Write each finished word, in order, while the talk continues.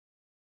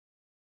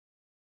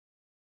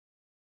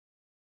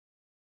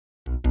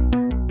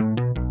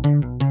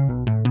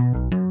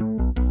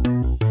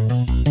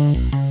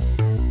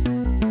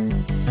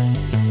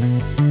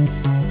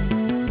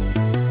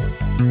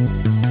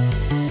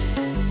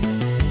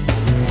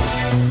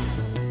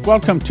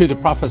Welcome to the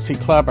Prophecy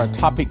Club. Our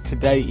topic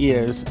today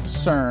is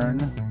CERN,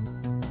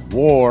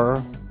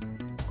 war,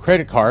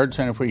 credit cards,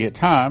 and if we get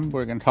time,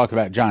 we're going to talk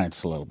about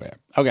giants a little bit.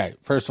 Okay,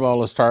 first of all,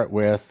 let's start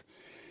with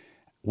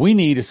we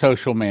need a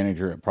social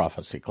manager at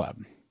Prophecy Club.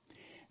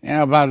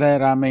 Now, by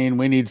that, I mean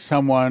we need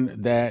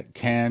someone that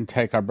can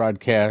take our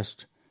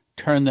broadcast,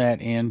 turn that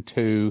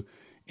into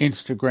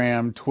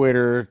Instagram,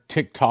 Twitter,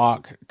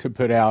 TikTok to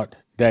put out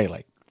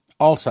daily.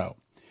 Also,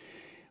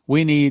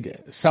 we need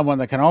someone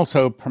that can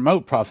also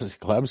promote Prophecy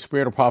Club,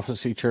 Spirit of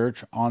Prophecy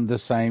Church on the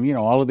same,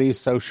 all of these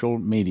social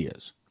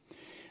medias.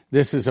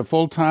 This is a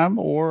full-time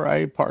or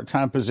a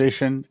part-time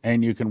position,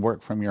 and you can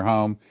work from your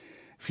home.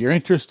 If you're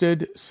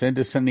interested, send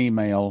us an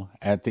email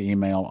at the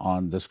email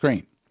on the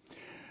screen.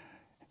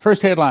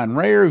 First headline,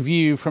 rare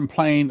view from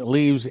plane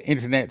leaves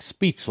internet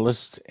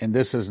speechless, and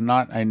this is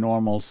not a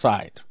normal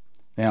sight.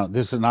 Now,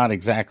 this is not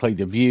exactly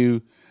the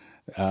view.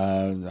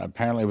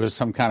 Apparently it was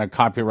some kind of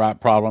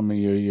copyright problem.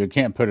 You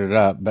can't put it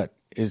up, but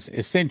it's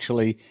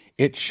essentially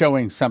it's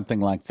showing something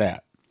like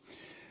that.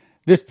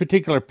 This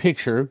particular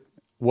picture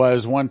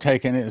was one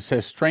taken. It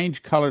says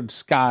strange colored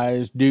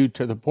skies due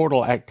to the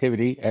portal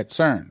activity at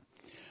CERN.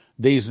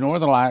 These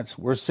northern lights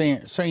were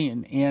seen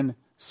in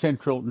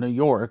central New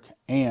York,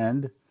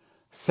 and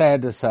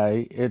sad to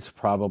say, it's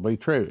probably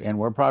true. And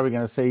we're probably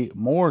going to see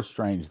more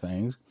strange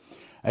things.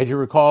 As you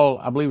recall,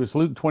 I believe it's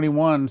Luke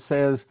 21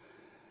 says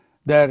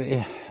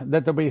that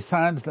there'll be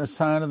signs of the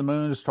sun and the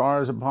moon,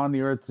 stars upon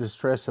the earth, the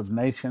distress of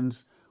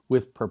nations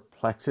with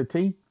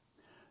perplexity.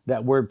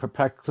 That word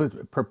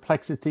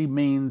perplexity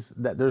means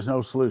that there's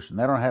no solution.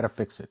 They don't know how to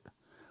fix it.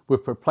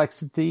 With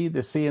perplexity,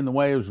 the sea and the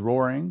waves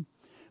roaring,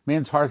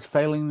 men's hearts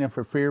failing them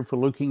for fear for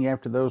looking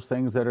after those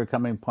things that are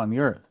coming upon the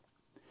earth.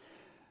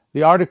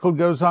 The article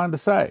goes on to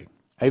say,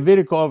 a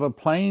video of a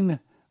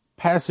plane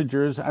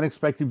passenger's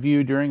unexpected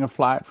view during a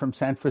flight from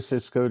San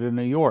Francisco to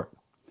New York.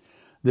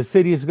 The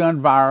city has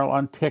gone viral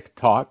on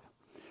TikTok,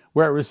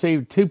 where it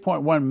received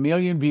 2.1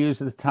 million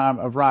views at the time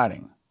of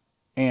writing.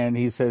 And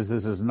he says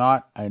this is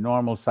not a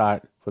normal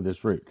sight for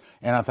this route.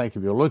 And I think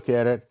if you look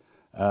at it,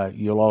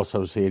 you'll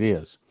also see it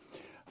is.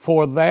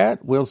 For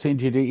that, we'll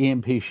send you to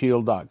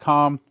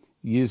empshield.com.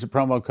 Use the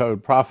promo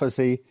code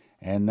PROPHECY,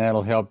 and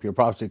that'll help your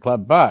Prophecy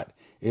Club. But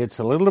it's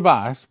a little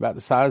device about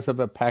the size of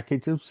a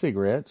package of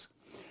cigarettes.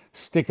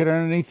 Stick it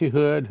underneath your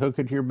hood, hook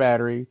it to your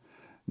battery.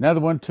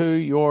 Another one to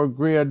your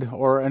grid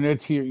or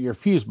into your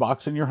fuse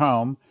box in your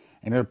home,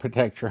 and it'll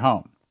protect your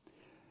home.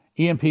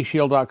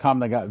 empshield.com,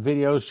 they got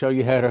videos, show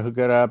you how to hook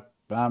it up.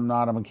 I'm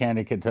not a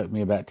mechanic. It took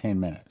me about 10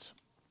 minutes.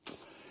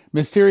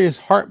 Mysterious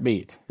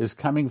heartbeat is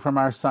coming from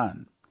our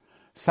sun.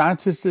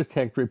 Scientists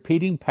detect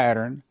repeating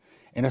pattern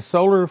in a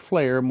solar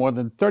flare more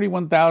than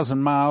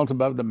 31,000 miles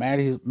above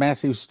the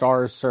massive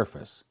star's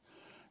surface.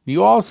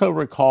 You also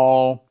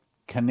recall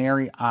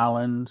Canary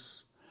Islands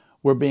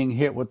were being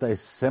hit with a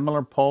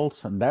similar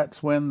pulse, and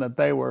that's when that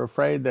they were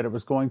afraid that it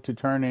was going to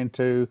turn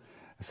into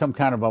some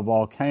kind of a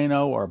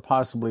volcano or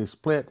possibly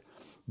split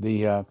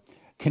the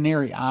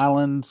Canary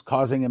Islands,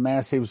 causing a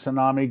massive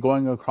tsunami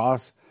going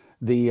across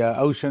the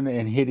ocean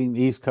and hitting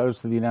the east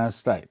coast of the United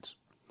States.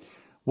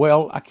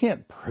 Well, I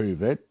can't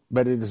prove it,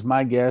 but it is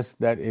my guess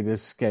that it is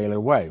scalar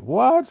wave.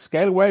 What?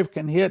 Scalar wave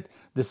can hit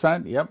the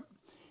sun? Yep.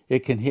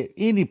 It can hit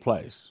any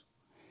place,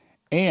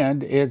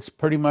 and it's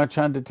pretty much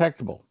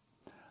undetectable.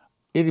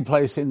 Any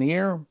place in the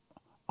air,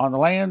 on the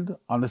land,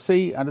 on the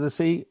sea, under the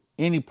sea,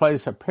 any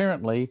place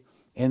apparently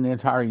in the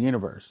entire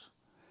universe.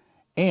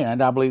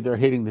 And I believe they're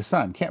hitting the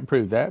sun. Can't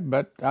prove that,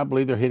 but I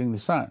believe they're hitting the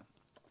sun.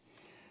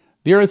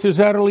 The earth is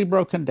utterly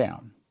broken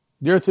down.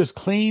 The earth is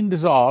clean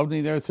dissolved,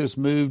 and the earth is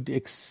moved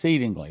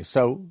exceedingly.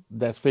 So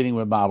that's fitting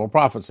with Bible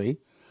prophecy.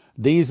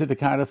 These are the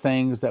kind of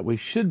things that we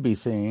should be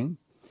seeing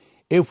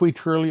if we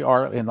truly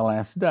are in the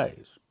last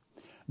days.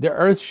 The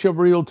earth shall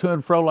reel to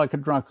and fro like a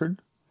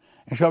drunkard,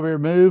 and shall be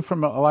removed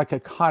from like a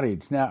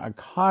cottage. Now, a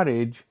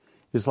cottage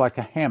is like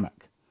a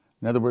hammock.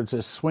 In other words,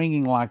 it's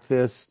swinging like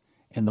this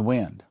in the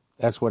wind.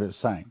 That's what it's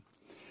saying.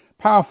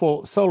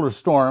 Powerful solar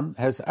storm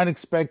has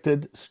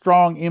unexpected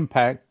strong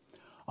impact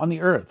on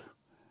the earth,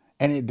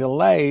 and it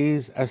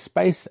delays a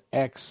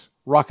SpaceX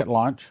rocket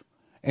launch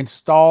and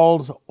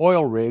stalls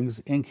oil rigs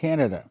in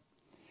Canada.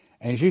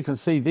 And as you can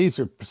see, these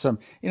are some,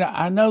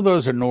 I know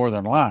those are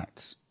northern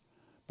lights,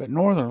 but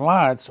northern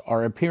lights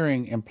are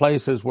appearing in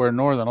places where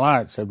northern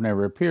lights have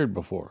never appeared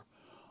before.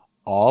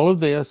 All of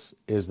this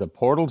is the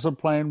portals are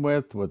playing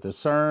with the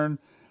CERN.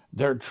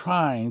 They're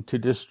trying to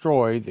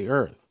destroy the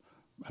earth.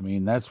 I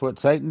mean, that's what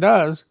Satan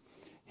does.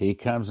 He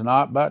comes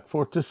not but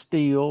for to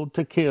steal,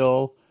 to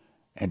kill,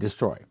 and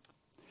destroy.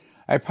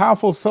 A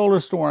powerful solar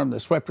storm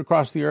that swept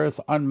across the earth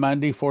on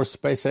Monday forced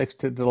SpaceX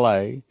to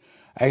delay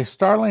a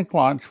Starlink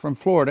launch from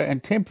Florida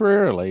and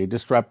temporarily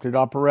disrupted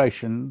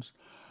operations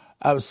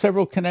of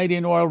several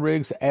Canadian oil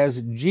rigs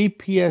as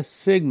GPS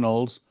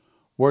signals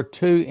were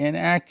too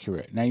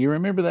inaccurate. Now, you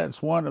remember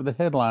that's one of the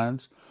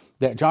headlines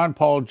that John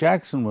Paul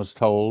Jackson was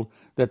told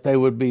that they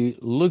would be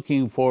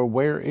looking for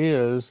where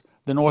is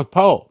the North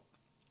Pole.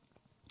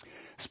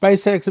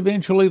 SpaceX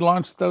eventually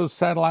launched those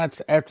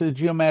satellites after the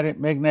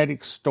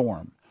geomagnetic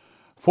storm.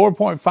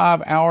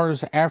 4.5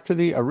 hours after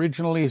the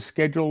originally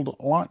scheduled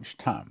launch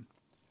time.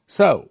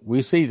 So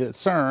we see that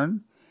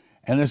CERN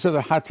and this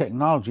other high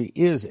technology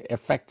is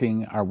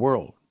affecting our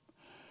world.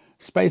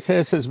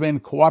 SpaceX has been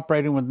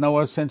cooperating with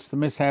NOAA since the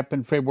mishap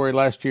in February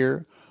last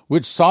year,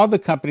 which saw the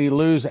company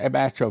lose a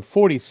batch of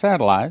 40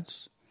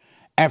 satellites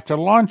after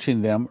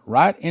launching them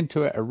right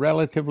into a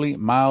relatively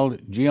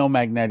mild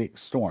geomagnetic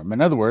storm. In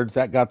other words,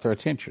 that got their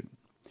attention.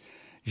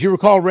 As you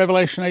recall,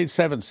 Revelation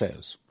 8:7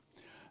 says,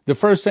 "The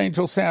first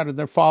angel sounded,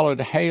 there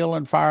followed hail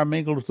and fire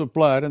mingled with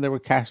blood, and they were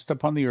cast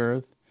upon the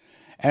earth.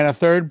 And a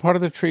third part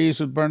of the trees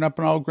was burned up,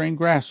 and all green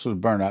grass was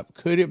burned up."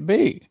 Could it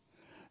be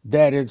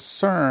that it's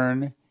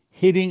CERN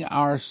hitting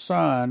our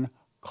sun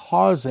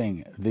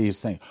causing these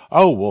things?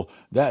 Oh, well,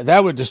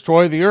 that would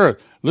destroy the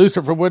earth.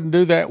 Lucifer wouldn't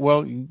do that.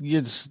 Well,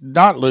 it's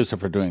not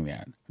Lucifer doing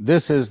that.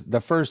 This is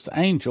the first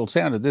angel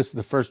sounded. This is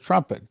the first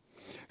trumpet.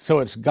 So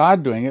it's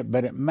God doing it,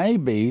 but it may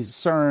be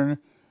CERN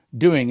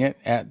doing it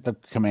at the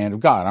command of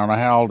God. I don't know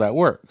how all that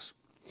works.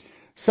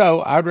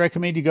 So I'd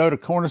recommend you go to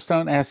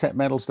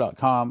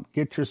cornerstoneassetmetals.com,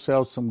 get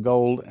yourself some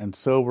gold and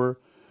silver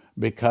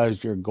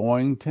because you're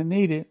going to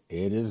need it.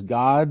 It is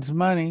God's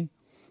money.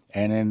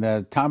 And in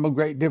a time of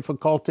great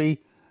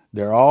difficulty,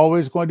 they're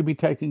always going to be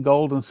taking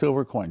gold and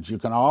silver coins. You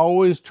can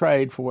always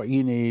trade for what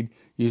you need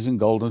using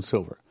gold and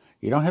silver.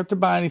 You don't have to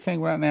buy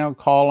anything right now.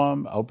 Call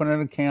them, open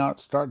an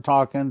account, start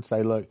talking,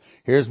 say, look,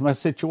 here's my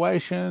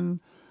situation.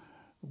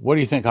 What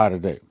do you think I ought to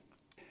do?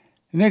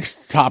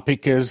 Next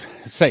topic is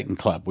Satan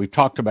Club. We've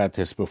talked about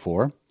this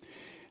before.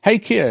 Hey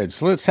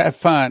kids, let's have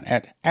fun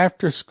at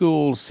After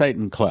School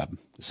Satan Club.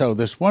 So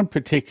this one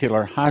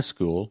particular high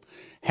school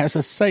has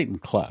a Satan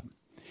Club.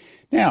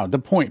 Now, the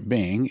point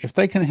being, if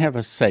they can have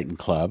a Satan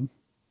Club,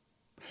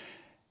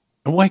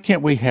 why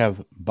can't we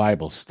have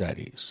Bible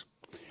studies?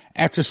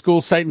 After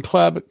School Satan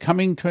Club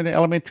coming to an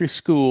elementary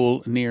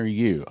school near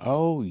you.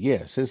 Oh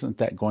yes, isn't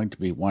that going to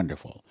be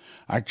wonderful?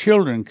 Our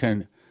children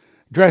can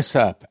dress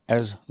up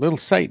as little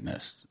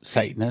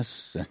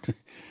Satanists,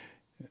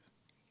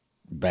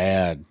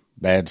 bad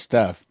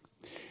stuff.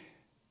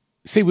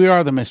 See, we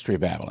are the mystery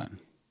of Babylon.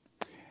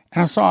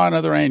 And I saw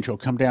another angel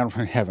come down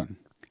from heaven,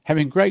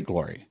 having great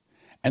glory,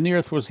 and the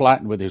earth was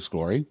lightened with his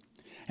glory.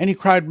 And he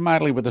cried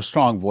mightily with a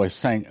strong voice,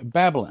 saying,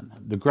 Babylon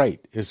the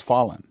great is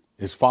fallen,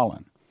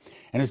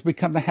 and has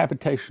become the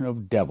habitation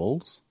of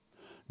devils,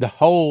 the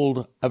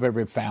hold of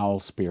every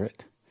foul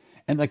spirit,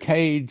 and the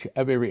cage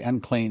of every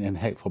unclean and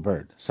hateful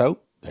bird. So,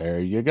 there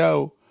you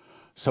go.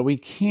 So we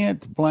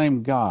can't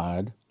blame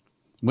God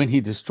when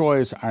he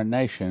destroys our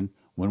nation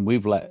when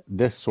we've let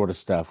this sort of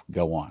stuff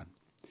go on.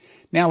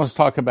 Now let's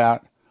talk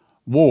about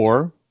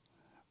war.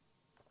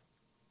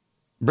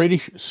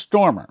 British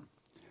Stormer,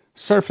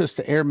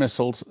 surface-to-air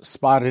missiles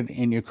spotted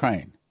in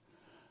Ukraine.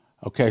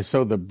 Okay,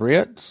 so the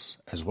Brits,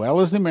 as well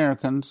as the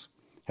Americans,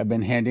 have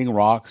been handing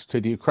rocks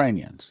to the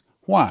Ukrainians.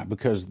 Why?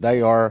 Because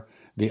they are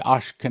the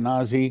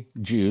Ashkenazi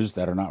Jews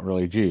that are not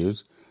really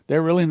Jews.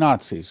 They're really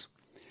Nazis.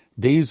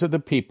 These are the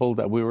people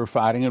that we were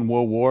fighting in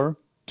World War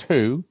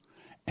II,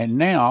 and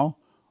now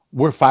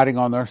we're fighting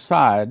on their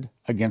side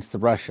against the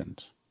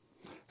Russians.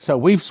 So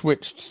we've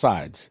switched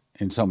sides,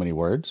 in so many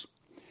words.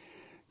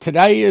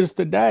 Today is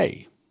the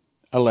day,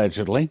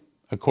 allegedly,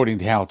 according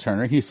to Hal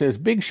Turner. He says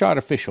big shot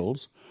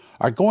officials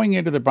are going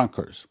into the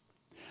bunkers.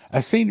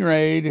 A senior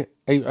aide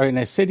and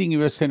a sitting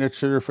U.S.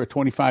 senator for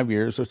 25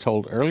 years was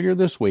told earlier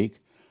this week,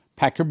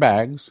 pack your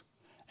bags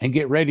and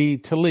get ready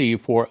to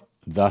leave for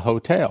the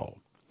hotel.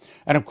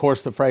 And of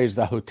course, the phrase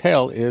the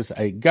hotel is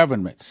a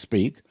government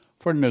speak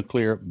for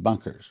nuclear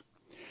bunkers.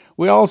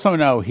 We also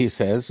know, he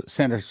says,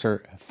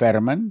 Senator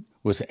Fetterman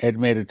was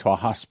admitted to a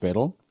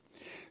hospital.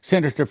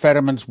 Senator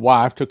Fetterman's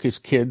wife took his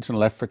kids and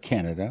left for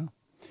Canada.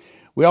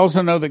 We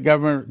also know that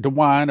Governor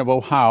DeWine of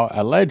Ohio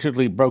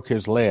allegedly broke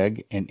his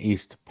leg in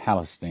East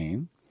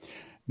Palestine.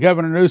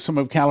 Governor Newsom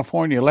of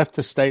California left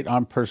the state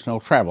on personal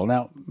travel.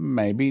 Now,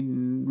 maybe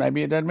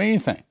it doesn't mean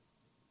anything.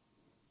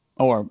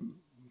 Or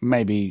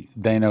maybe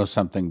they know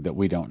something that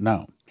we don't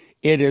know.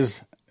 It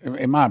is,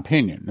 in my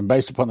opinion, and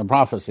based upon the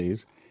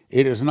prophecies,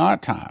 it is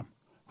not time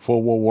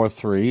for World War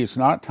III. It's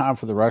not time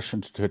for the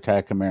Russians to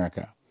attack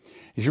America.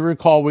 As you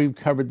recall, we've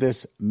covered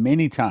this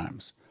many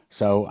times.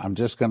 So I'm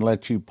just going to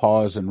let you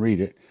pause and read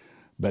it.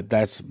 But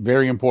that's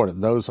very important.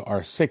 Those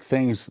are six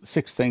things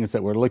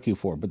that we're looking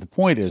for. But the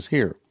point is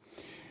here,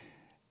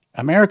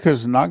 America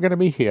is not going to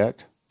be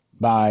hit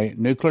by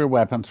nuclear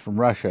weapons from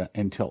Russia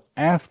until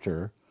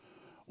after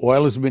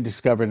oil has been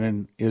discovered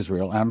in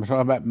Israel. And I'm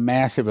talking about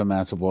massive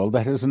amounts of oil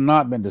that has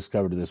not been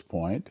discovered to this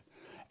point.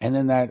 And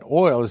then that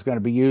oil is going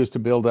to be used to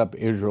build up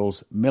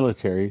Israel's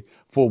military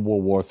for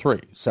World War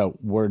III. So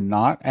we're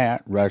not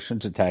at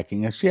Russians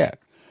attacking us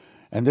yet.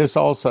 And this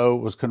also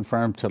was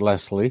confirmed to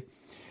Leslie,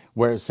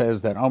 where it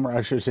says that Omar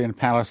ushers in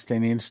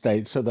Palestinian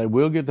state, so they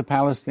will give the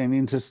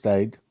Palestinians a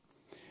state.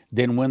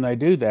 Then when they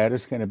do that,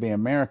 it's going to be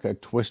America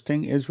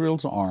twisting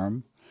Israel's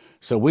arm.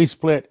 So we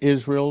split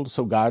Israel,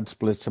 so God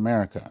splits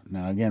America.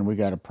 Now, again, we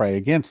got to pray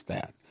against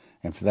that.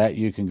 And for that,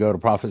 you can go to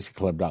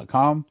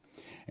prophecyclub.com,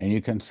 and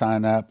you can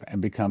sign up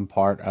and become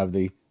part of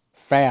the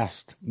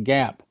fast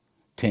gap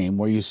team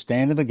where you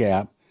stand in the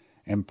gap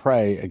and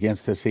pray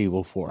against this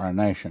evil for our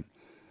nation.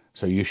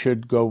 So you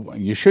should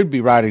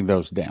be writing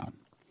those down.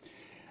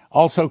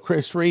 Also,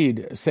 Chris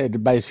Reed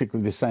said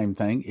basically the same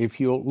thing. If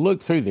you'll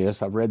look through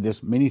this, I've read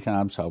this many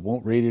times, so I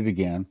won't read it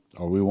again,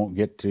 or we won't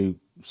get to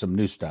some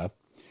new stuff.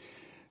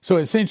 So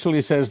essentially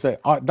it says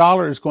that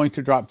dollar is going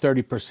to drop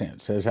 30%.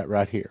 It says that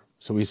right here.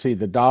 So we see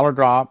the dollar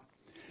drop,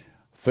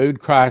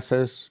 food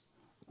crisis,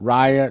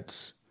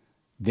 riots,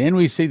 then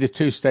we see the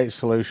two-state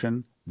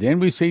solution, then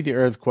we see the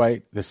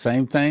earthquake, the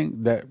same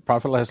thing that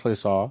Prophet Leslie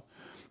saw.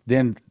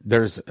 Then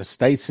there's a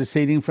state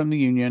seceding from the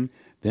Union.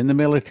 Then the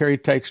military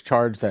takes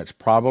charge. That's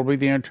probably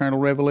the internal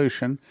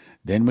revolution.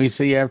 Then we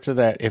see after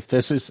that, if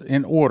this is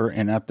in order,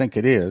 and I think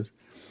it is,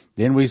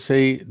 then we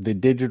see the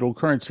digital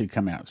currency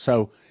come out.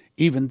 So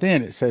even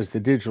then it says the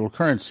digital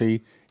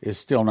currency is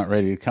still not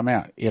ready to come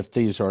out if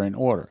these are in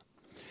order.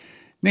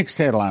 Next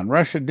headline,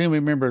 Russia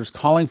Duma members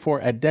calling for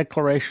a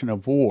declaration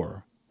of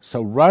war.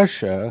 So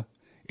Russia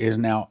is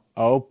now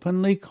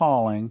openly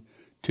calling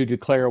to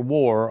declare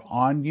war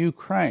on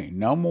Ukraine.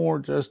 No more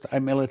just a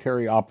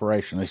military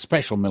operation, a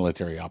special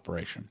military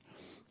operation.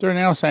 They're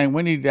now saying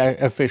we need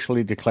to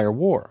officially declare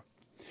war.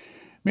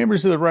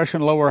 Members of the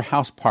Russian lower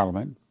house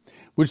parliament,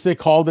 which they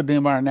call the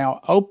Duma, are now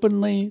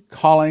openly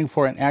calling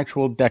for an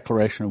actual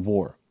declaration of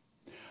war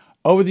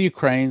over the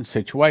Ukraine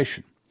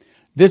situation.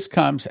 This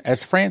comes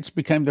as France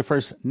became the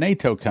first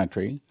NATO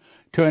country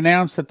to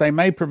announce that they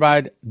may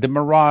provide the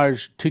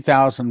Mirage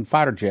 2000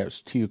 fighter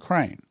jets to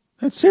Ukraine.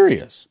 That's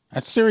serious.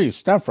 That's serious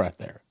stuff right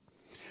there.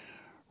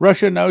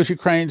 Russia knows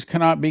Ukrainians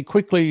cannot be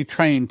quickly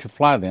trained to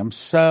fly them,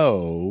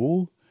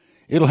 so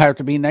it'll have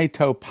to be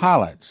NATO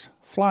pilots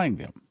flying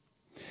them.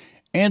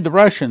 And the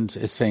Russians,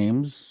 it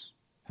seems,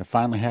 have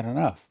finally had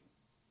enough.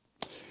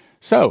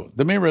 So,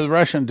 the member of the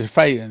Russian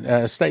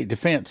State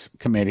Defense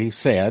Committee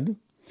said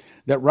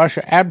that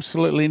Russia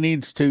absolutely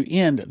needs to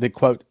end the,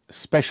 quote,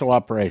 special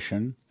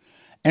operation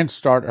and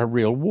start a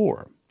real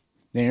war.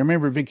 Now, you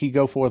remember Vicky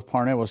Goforth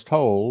Parnell was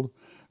told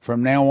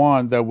from now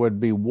on there would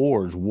be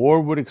wars.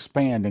 War would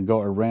expand and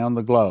go around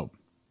the globe.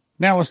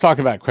 Now let's talk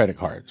about credit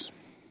cards.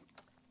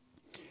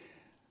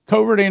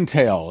 Covert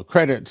intel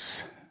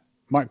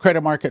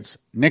credit markets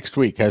next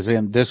week, as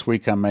in this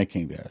week I'm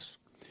making this.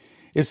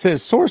 It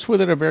says, source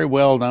within a very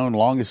well-known,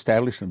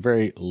 long-established, and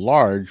very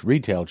large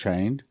retail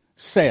chain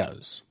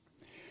says,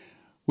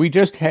 we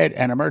just had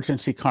an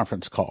emergency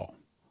conference call.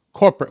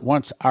 Corporate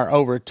wants our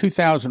over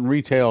 2,000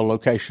 retail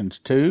locations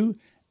to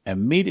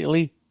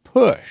immediately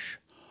push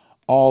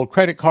all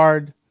credit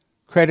card,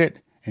 credit,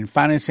 and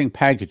financing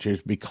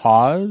packages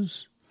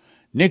because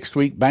next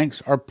week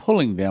banks are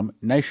pulling them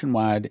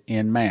nationwide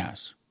en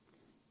masse.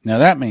 Now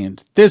that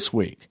means this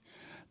week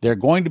they're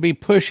going to be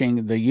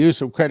pushing the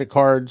use of credit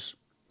cards,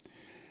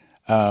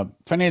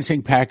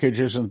 financing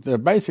packages, and they're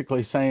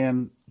basically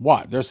saying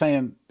what? They're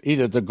saying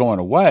either they're going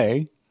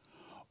away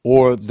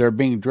or they're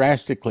being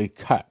drastically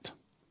cut.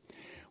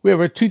 We have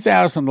over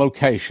 2,000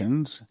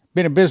 locations,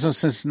 been in business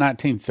since the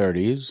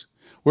 1930s.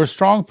 We're a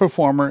strong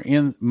performer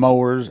in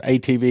mowers,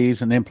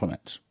 ATVs, and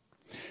implements.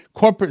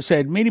 Corporate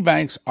said many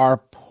banks are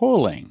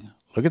pulling,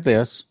 look at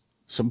this,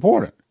 it's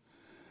important.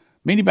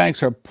 Many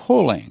banks are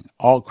pulling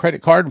all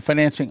credit card and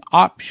financing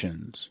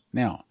options.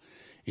 Now,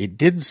 it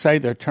didn't say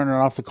they're turning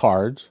off the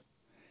cards.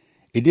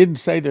 It didn't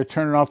say they're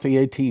turning off the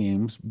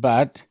ATMs,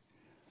 but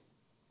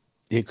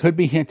it could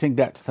be hinting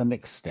that's the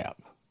next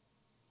step.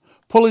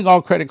 Pulling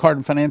all credit card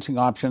and financing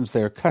options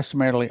they are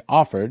customarily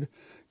offered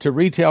to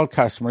retail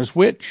customers,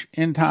 which,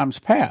 in times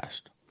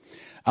past,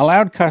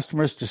 allowed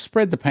customers to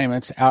spread the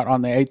payments out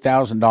on the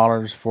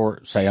 $8,000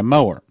 for, say, a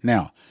mower.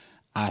 Now,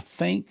 I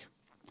think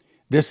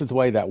this is the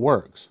way that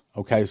works.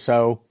 Okay,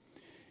 so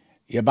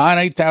you buy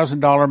an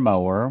 $8,000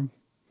 mower,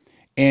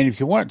 and if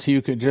you want to,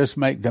 you could just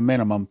make the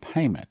minimum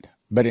payment.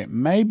 But it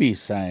may be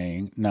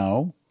saying,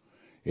 no,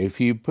 if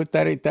you put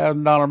that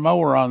 $8,000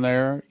 mower on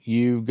there,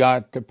 you've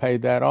got to pay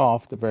that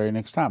off the very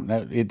next time.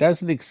 Now, it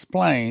doesn't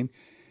explain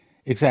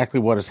exactly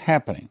what is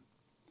happening.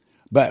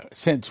 But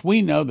since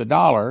we know the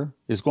dollar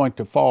is going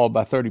to fall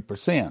by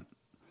 30%,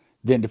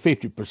 then to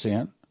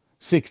 50%,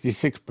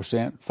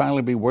 66%,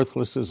 finally be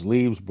worthless as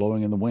leaves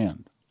blowing in the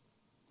wind,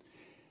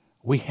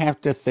 we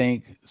have to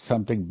think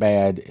something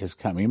bad is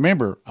coming.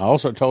 Remember, I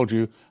also told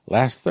you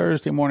last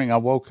Thursday morning I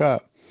woke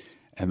up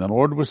and the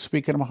Lord was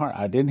speaking to my heart.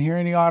 I didn't hear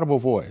any audible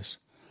voice,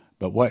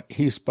 but what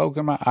He spoke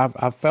in my,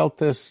 I've felt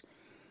this,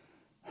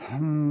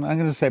 I'm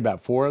going to say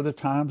about 4 other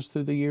times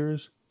through the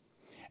years.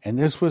 And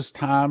this was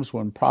times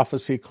when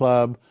Prophecy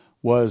Club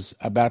was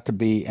about to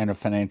be in a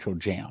financial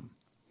jam.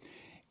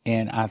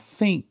 And I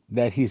think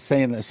that He's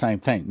saying the same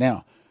thing.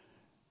 Now,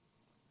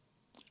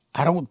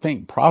 I don't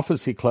think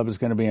Prophecy Club is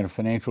going to be in a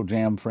financial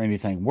jam for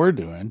anything we're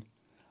doing.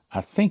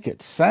 I think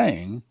it's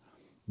saying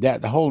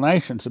that the whole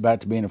nation's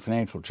about to be in a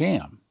financial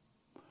jam.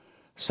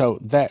 So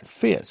that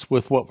fits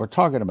with what we're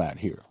talking about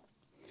here.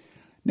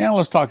 Now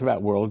let's talk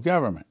about world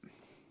government.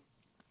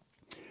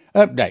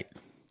 Update.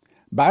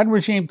 Biden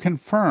regime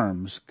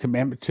confirms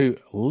commitment to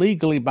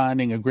legally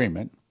binding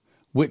agreement,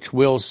 which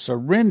will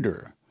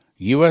surrender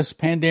U.S.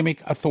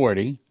 Pandemic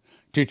Authority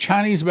to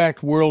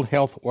Chinese-backed World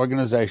Health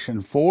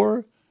Organization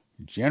for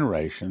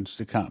generations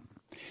to come.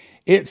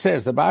 It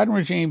says the Biden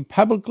regime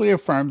publicly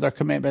affirmed their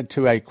commitment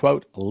to a,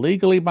 quote,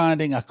 legally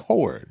binding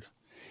accord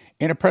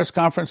in a press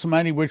conference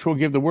Monday, which will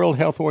give the World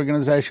Health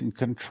Organization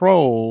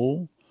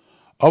control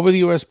over the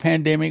U.S.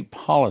 pandemic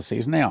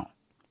policies. Now,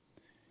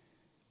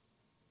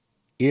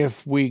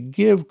 if we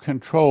give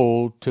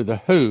control to the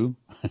WHO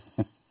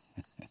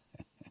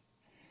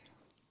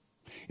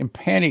in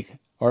panic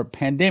or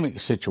pandemic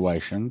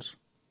situations,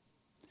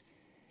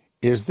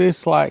 is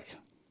this like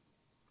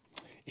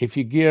if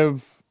you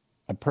give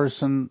a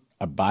person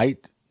a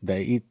bite,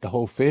 they eat the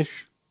whole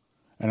fish?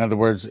 In other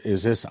words,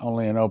 is this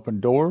only an open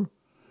door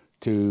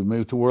to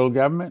move to world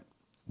government?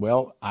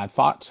 Well, I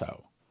thought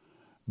so.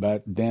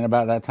 But then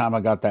about that time I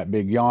got that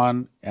big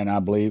yawn, and I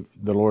believe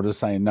the Lord is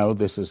saying, no,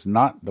 this is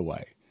not the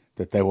way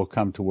that they will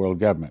come to world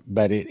government.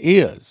 But it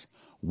is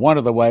one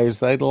of the ways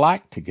they'd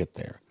like to get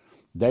there.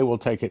 They will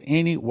take it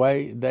any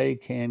way they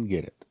can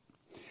get it.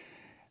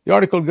 The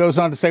article goes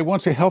on to say,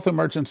 once a health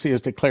emergency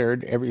is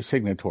declared, every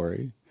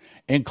signatory,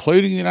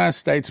 including the United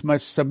States,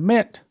 must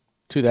submit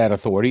to that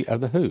authority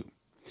of the WHO.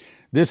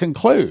 This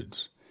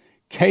includes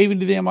caving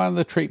to them on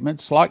the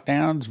treatments,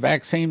 lockdowns,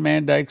 vaccine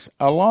mandates,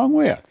 along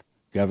with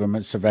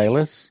government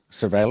surveillance,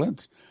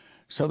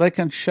 so they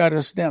can shut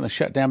us down. They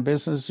shut down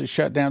businesses,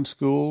 shut down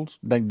schools.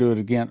 They can do it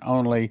again,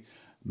 only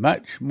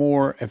much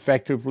more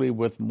effectively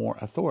with more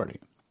authority.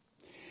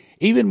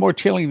 Even more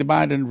chilling, the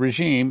Biden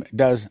regime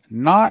does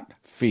not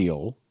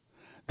feel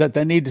that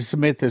they need to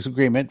submit this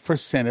agreement for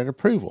Senate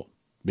approval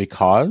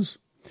because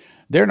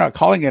they're not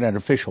calling it an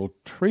official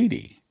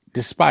treaty,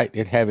 despite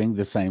it having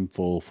the same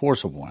full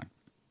force of one.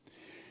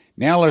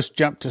 Now let's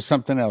jump to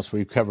something else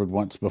we've covered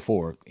once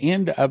before,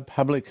 end of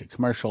public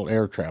commercial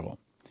air travel.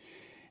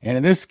 And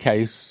in this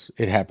case,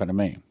 it happened to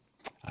me.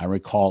 I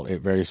recall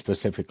it very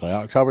specifically.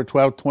 October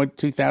 12,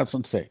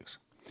 2006.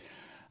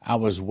 I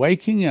was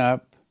waking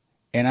up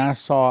and I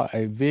saw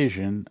a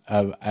vision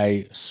of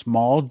a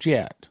small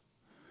jet.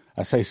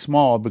 I say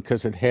small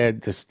because it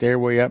had the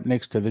stairway up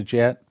next to the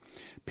jet.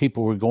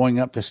 People were going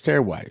up the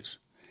stairways.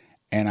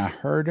 And I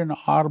heard an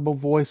audible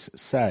voice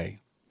say,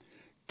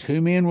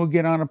 2 men will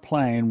get on a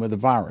plane with a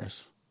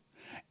virus,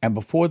 and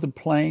before the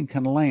plane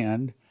can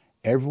land,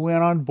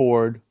 everyone on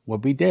board will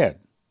be dead.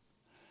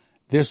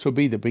 This will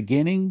be the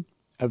beginning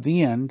of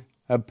the end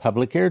of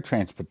public air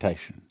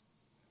transportation.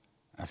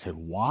 I said,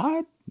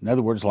 what? In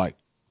other words, like,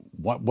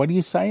 what are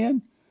you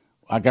saying?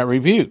 I got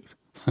rebuked.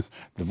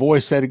 The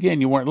voice said again,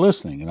 you weren't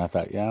listening. And I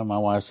thought, yeah, my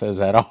wife says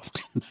that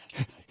often.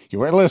 You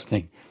weren't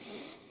listening.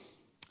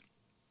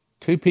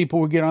 2 people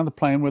will get on the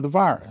plane with a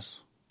virus.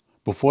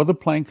 Before the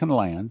plane can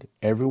land,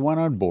 everyone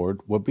on board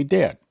will be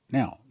dead.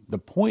 Now, the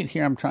point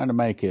here I'm trying to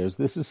make is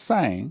this is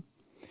saying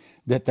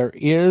that there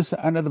is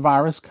another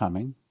virus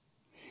coming,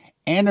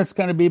 and it's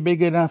going to be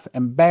big enough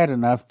and bad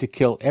enough to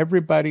kill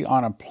everybody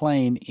on a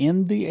plane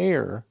in the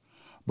air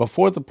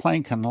before the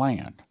plane can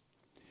land.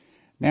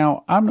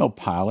 Now, I'm no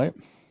pilot,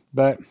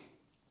 but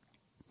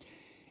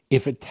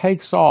if it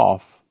takes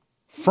off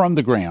from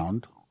the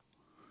ground,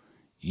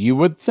 you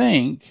would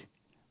think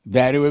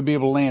that it would be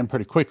able to land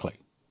pretty quickly.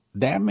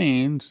 That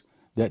means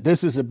that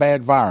this is a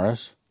bad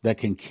virus that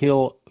can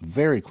kill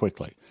very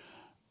quickly.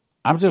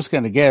 I'm just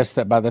going to guess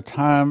that by the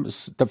time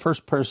the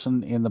first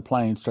person in the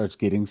plane starts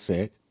getting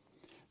sick,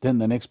 then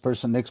the next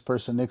person,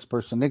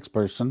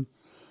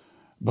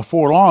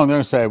 before long they're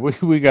going to say,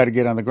 we got to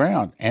get on the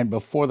ground. And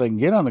before they can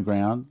get on the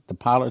ground, the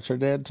pilots are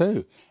dead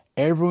too.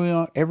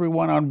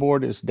 Everyone on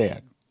board is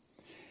dead.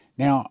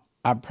 Now,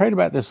 I prayed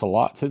about this a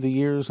lot through the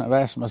years. I've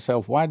asked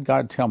myself, why did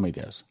God tell me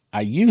this?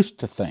 I used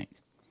to think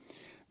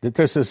that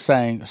this is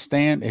saying,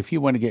 Stan, if you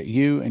want to get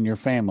you and your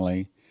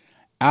family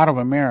out of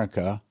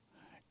America,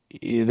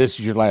 this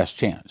is your last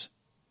chance.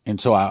 And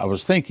so I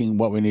was thinking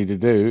what we need to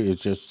do is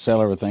just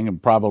sell everything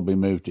and probably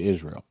move to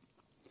Israel.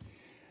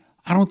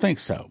 I don't think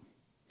so.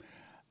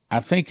 I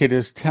think it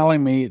is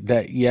telling me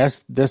that,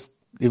 yes, this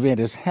event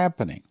is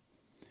happening.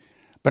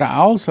 But I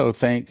also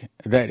think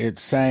that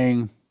it's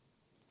saying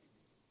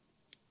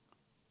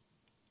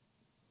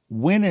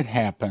when it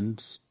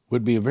happens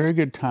would be a very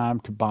good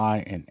time to buy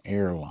an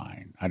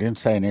airline. I didn't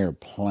say an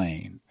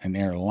airplane, an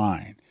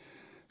airline.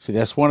 See,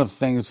 that's one of the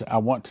things I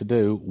want to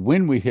do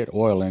when we hit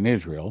oil in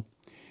Israel.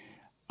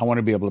 I want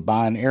to be able to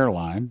buy an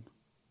airline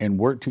and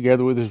work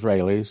together with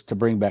Israelis to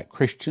bring back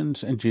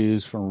Christians and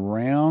Jews from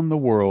around the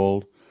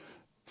world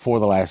for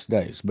the last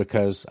days,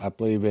 because I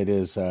believe it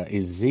is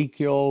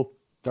Ezekiel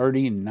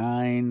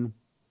 39,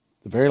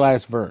 the very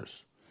last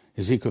verse.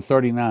 Ezekiel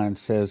 39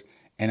 says,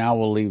 and I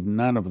will leave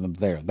none of them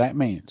there. That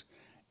means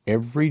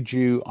every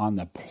Jew on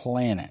the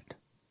planet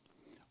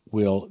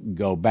will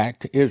go back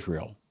to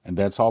Israel. And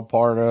that's all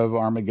part of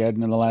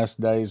Armageddon in the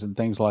last days and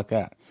things like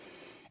that.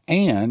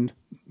 And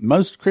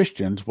most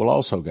Christians will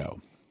also go.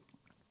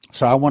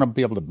 So I want to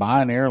be able to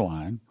buy an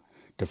airline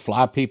to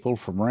fly people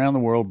from around the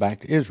world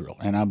back to Israel.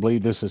 And I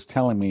believe this is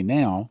telling me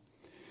now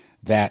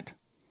that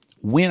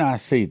when I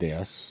see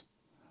this,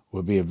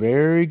 would be a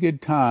very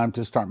good time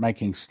to start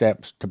making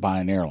steps to buy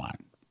an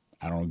airline.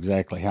 I don't know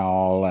exactly how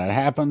all that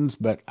happens,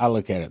 but I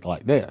look at it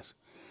like this.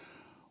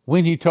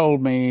 When he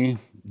told me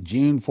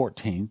June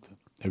 14th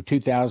of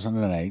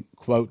 2008,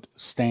 quote,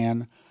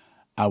 Stan,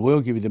 I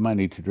will give you the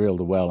money to drill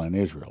the well in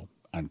Israel,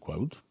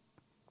 unquote.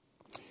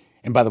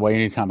 And by the way,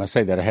 anytime I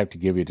say that, I have to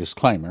give you a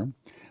disclaimer.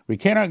 We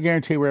cannot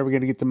guarantee we're ever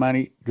going to get the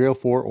money, drill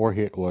for, or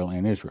hit oil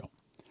in Israel.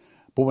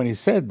 But when he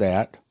said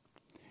that,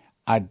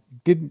 I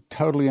didn't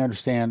totally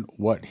understand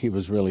what he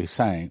was really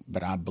saying,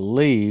 but I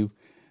believe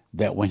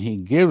that when he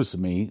gives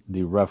me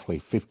the roughly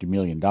 $50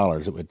 million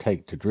it would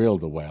take to drill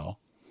the well,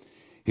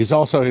 he's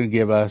also going to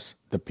give us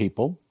the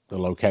people, the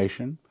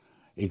location,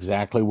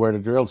 exactly where to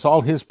drill. It's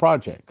all his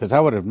project, because I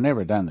would have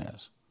never done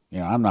this.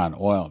 I'm not an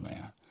oil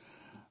man,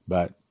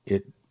 but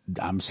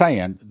I'm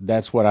saying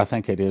that's what I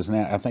think it is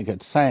now. I think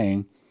it's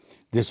saying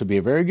this would be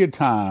a very good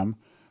time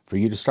for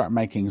you to start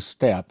making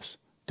steps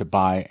to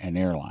buy an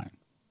airline,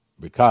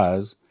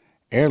 because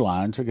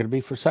airlines are going to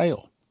be for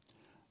sale.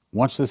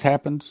 Once this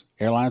happens,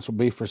 airlines will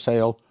be for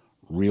sale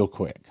real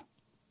quick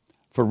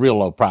for real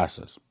low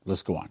prices.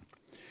 Let's go on.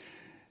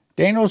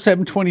 Daniel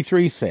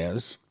 7:23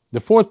 says, the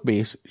fourth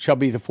beast shall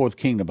be the fourth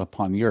kingdom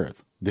upon the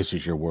earth. This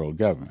is your world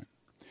government,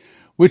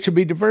 which shall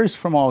be diverse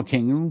from all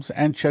kingdoms,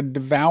 and shall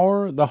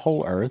devour the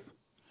whole earth,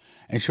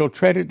 and shall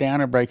tread it down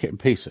and break it in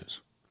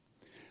pieces.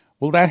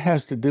 Well, that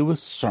has to do with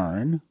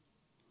CERN,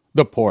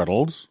 the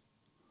portals,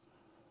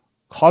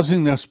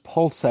 causing this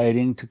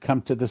pulsating to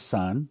come to the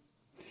sun,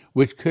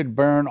 which could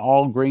burn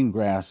all green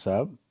grass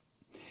up,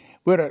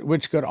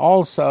 which could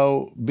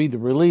also be the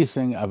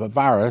releasing of a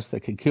virus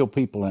that could kill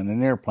people in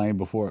an airplane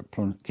before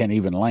it can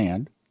even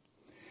land.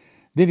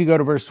 Then you go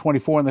to verse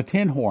 24, and the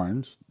 10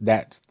 horns,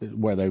 that's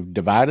where they've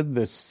divided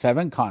the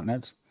 7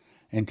 continents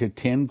into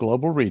 10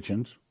 global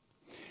regions.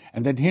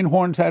 And the 10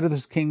 horns out of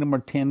this kingdom are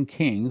 10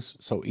 kings,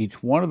 so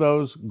each one of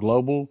those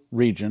global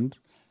regions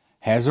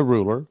has a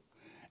ruler,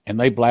 and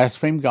they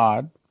blaspheme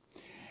God.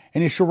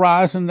 And he shall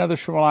rise, and another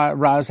shall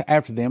rise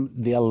after them,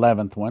 the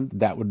 11th one,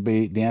 that would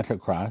be the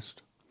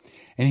Antichrist.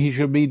 And he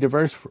shall be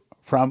diverse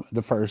from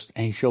the first,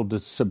 and he shall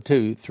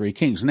subdue 3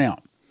 kings. Now,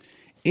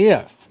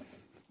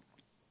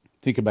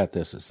 think about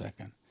this a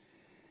second.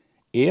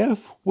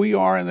 If we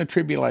are in the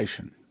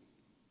tribulation,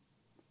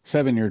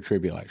 7-year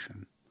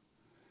tribulation,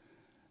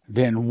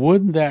 then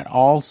wouldn't that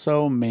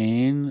also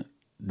mean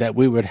that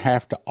we would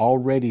have to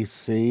already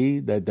see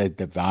that they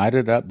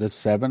divided up the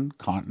 7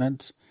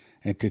 continents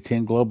into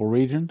 10 global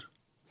regions?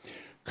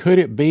 Could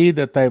it be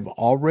that they've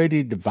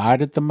already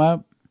divided them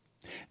up?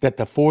 That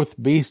the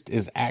fourth beast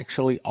is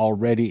actually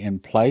already in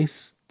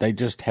place? They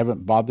just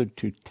haven't bothered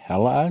to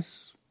tell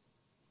us?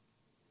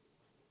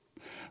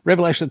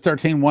 Revelation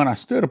 13:1, I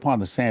stood upon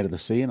the sand of the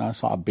sea, and I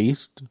saw a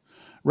beast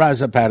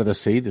rise up out of the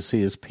sea. The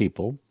sea is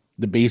people.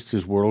 The beast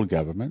is world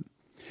government,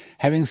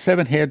 having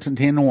 7 heads and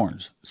 10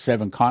 horns,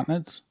 7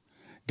 continents,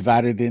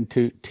 divided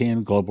into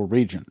 10 global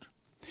regions.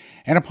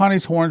 And upon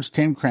his horns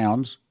 10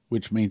 crowns,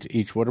 which means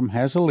each one of them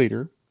has a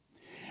leader,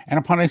 and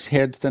upon his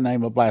heads the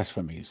name of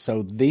blasphemy.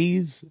 So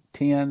these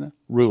 10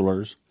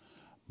 rulers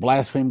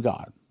blaspheme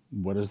God.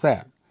 What is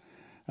that?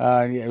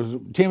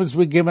 10 was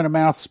given a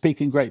mouth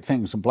speaking great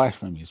things and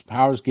blasphemies.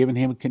 Power is given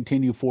him to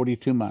continue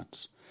 42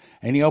 months.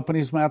 And he opened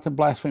his mouth in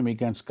blasphemy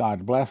against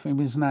God, blaspheme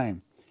his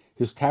name,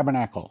 his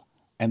tabernacle,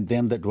 and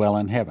them that dwell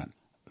in heaven.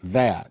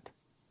 That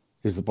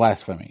is the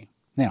blasphemy.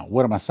 Now,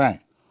 what am I saying?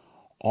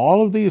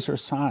 All of these are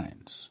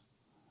signs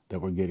that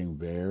we're getting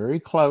very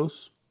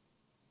close,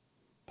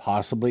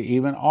 possibly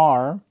even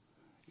are,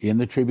 in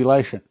the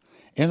tribulation.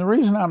 And the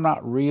reason I'm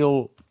not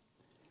real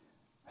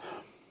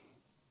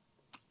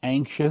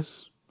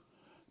anxious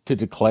to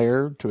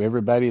declare to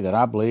everybody that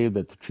I believe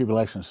that the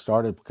tribulation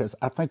started, because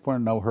I think we're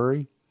in no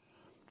hurry.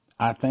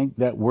 I think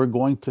that we're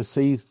going to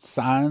see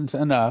signs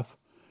enough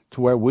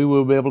to where we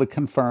will be able to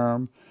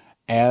confirm,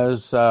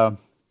 as Terry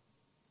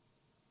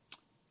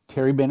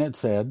Bennett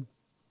said,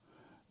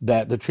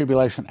 that the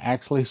tribulation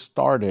actually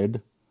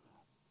started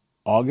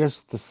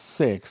August the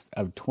 6th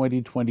of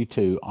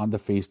 2022 on the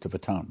Feast of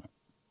Atonement.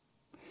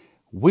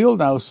 We'll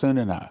know soon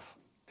enough.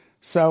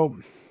 So,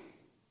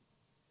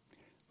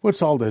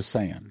 what's all this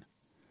saying?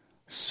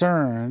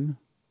 CERN,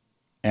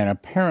 and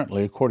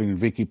apparently, according to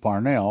Vicky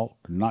Parnell,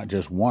 not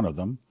just one of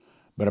them,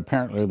 but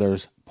apparently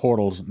there's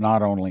portals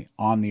not only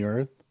on the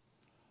earth,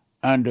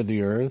 under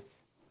the earth,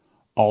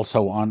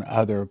 also on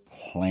other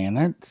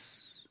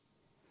planets.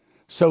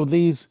 So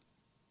these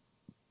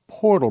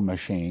portal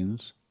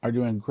machines are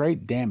doing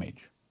great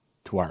damage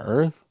to our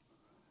earth,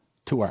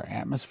 to our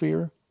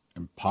atmosphere,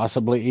 and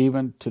possibly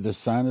even to the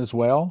sun as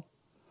well.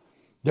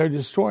 They're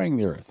destroying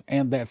the earth,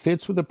 and that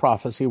fits with the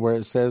prophecy where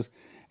it says,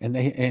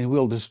 and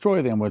will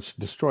destroy them which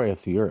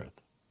destroyeth the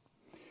earth.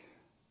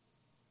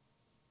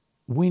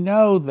 We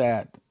know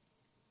that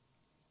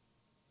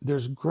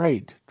there's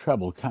great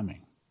trouble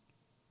coming.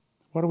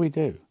 What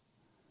do?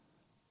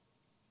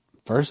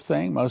 First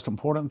thing, most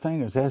important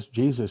thing, is ask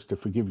Jesus to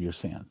forgive your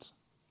sins.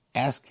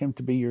 Ask him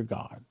to be your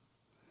God.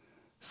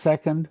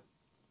 Second,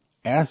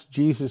 ask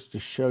Jesus to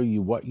show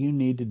you what you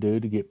need to do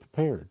to get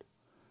prepared.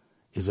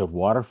 Is it a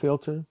water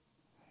filter?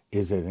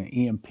 Is it an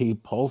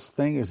EMP pulse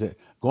thing? Is it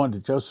going to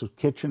Joseph's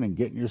Kitchen and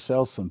getting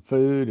yourself some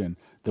food and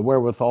the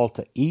wherewithal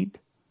to eat?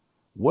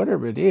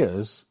 Whatever it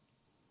is,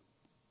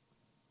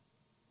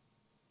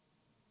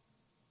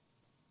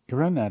 you're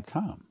running out of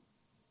time.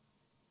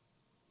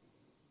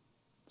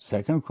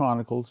 2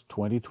 Chronicles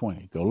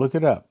 20:20. Go look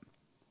it up.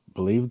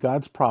 Believe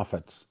God's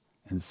prophets,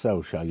 and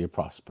so shall you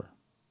prosper.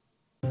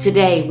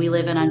 Today, we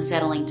live in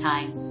unsettling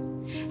times.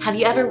 Have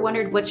you ever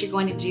wondered what you're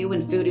going to do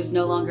when food is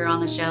no longer on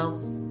the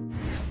shelves?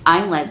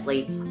 I'm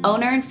Leslie,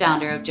 owner and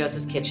founder of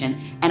Joseph's Kitchen,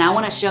 and I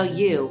want to show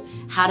you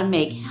how to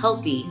make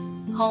healthy,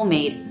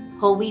 homemade,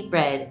 whole wheat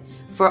bread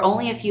for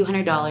only a few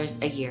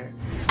 $100s a year.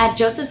 At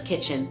Joseph's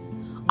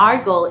Kitchen,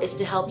 our goal is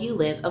to help you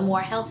live a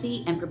more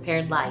healthy and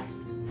prepared life.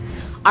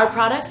 Our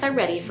products are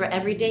ready for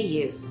everyday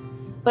use,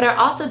 but are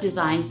also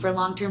designed for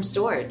long-term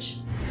storage.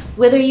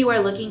 Whether you are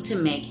looking to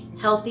make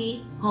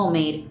healthy,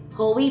 homemade,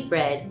 whole wheat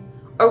bread,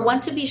 or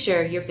want to be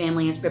sure your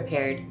family is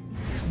prepared,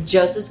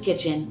 Joseph's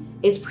Kitchen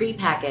is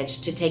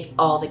pre-packaged to take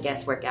all the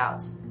guesswork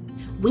out.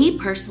 We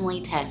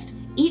personally test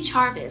each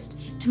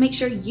harvest to make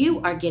sure you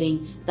are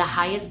getting the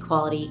highest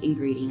quality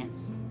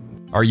ingredients.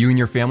 Are you and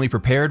your family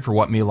prepared for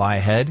what may lie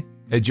ahead?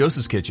 At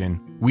Joseph's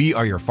Kitchen, we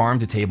are your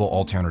farm-to-table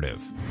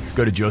alternative.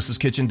 Go to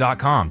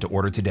josephskitchen.com to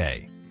order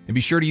today. And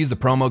be sure to use the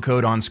promo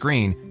code on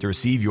screen to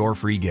receive your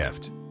free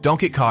gift. Don't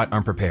get caught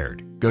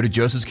unprepared. Go to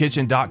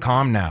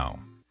josephskitchen.com now.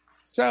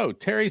 So,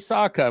 Terry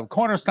Saka of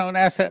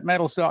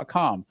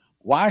CornerstoneAssetMetals.com.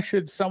 Why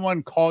should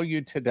someone call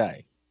you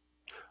today?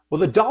 Well,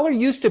 the dollar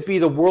used to be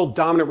the world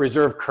dominant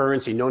reserve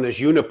currency known as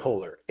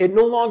unipolar. It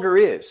no longer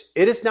is.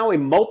 It is now a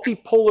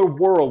multipolar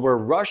world where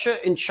Russia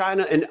and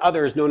China and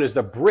others known as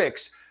the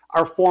BRICS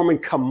are forming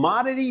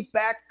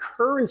commodity-backed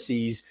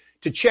currencies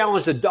to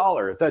challenge the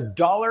dollar. The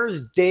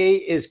dollar's day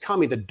is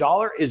coming. The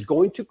dollar is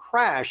going to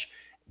crash.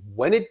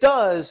 When it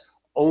does,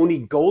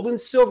 owning gold and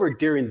silver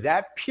during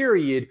that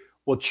period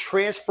will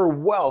transfer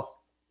wealth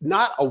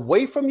not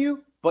away from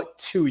you, but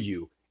to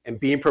you. And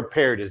being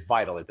prepared is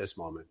vital at this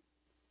moment.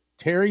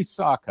 Terry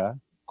Saka,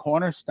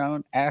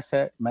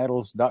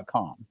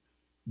 CornerstoneAssetMetals.com.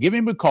 Give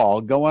him a call.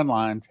 Go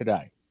online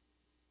today.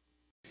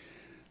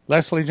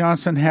 Leslie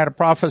Johnson had a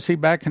prophecy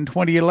back in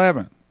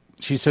 2011.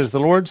 She says, the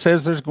Lord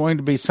says there's going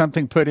to be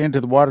something put into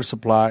the water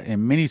supply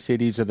in many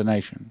cities of the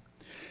nation.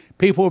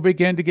 People will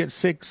begin to get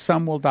sick.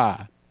 Some will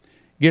die.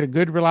 Get a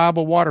good,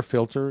 reliable water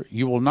filter.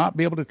 You will not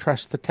be able to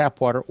trust the tap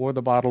water or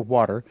the bottled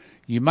water.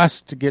 You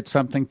must get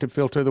something to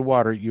filter the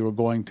water you are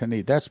going to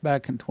need. That's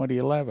back in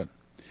 2011.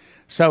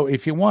 So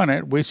if you want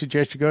it, we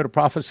suggest you go to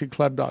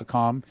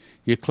prophecyclub.com.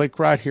 You click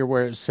right here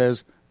where it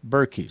says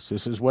Berkeys.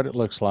 This is what it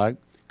looks like.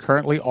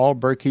 Currently, all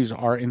Berkeys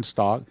are in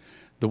stock.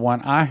 The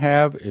one I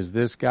have is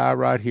this guy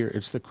right here.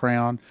 It's the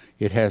Crown.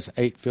 It has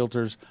 8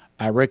 filters.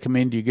 I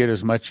recommend you get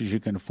as much as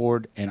you can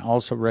afford, and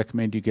also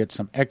recommend you get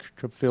some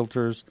extra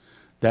filters.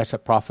 That's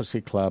at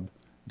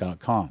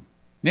prophecyclub.com.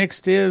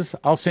 Next is,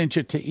 I'll send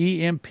you to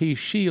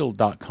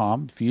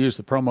empshield.com. If you use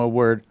the promo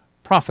word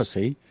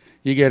prophecy,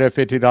 you get a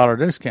 $50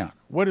 discount.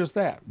 What is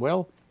that?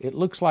 Well, it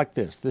looks like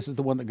this. This is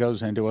the one that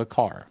goes into a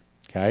car,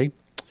 okay?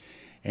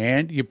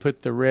 And you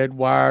put the red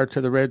wire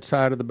to the red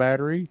side of the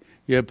battery.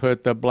 You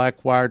put the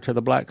black wire to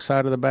the black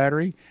side of the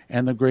battery,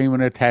 and the green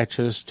one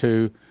attaches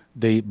to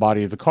the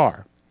body of the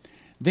car.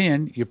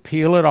 Then you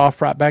peel it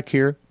off right back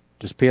here.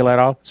 Just peel that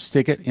off,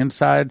 stick it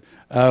inside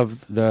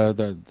of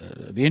the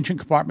engine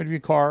compartment of your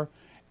car,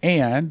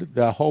 and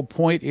the whole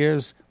point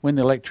is when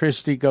the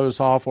electricity goes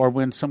off or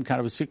when some kind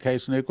of a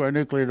suitcase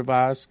nuclear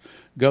device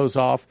goes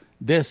off,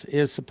 this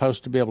is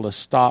supposed to be able to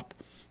stop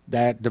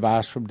that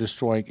device from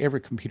destroying every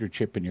computer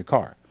chip in your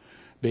car.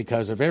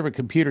 Because if every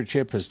computer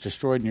chip is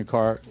destroyed in your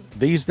car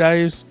these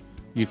days,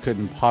 you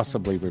couldn't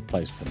possibly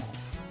replace them all.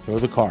 Throw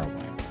the car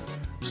away.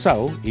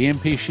 So,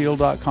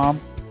 empshield.com,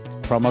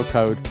 promo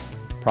code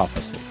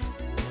PROPHECY.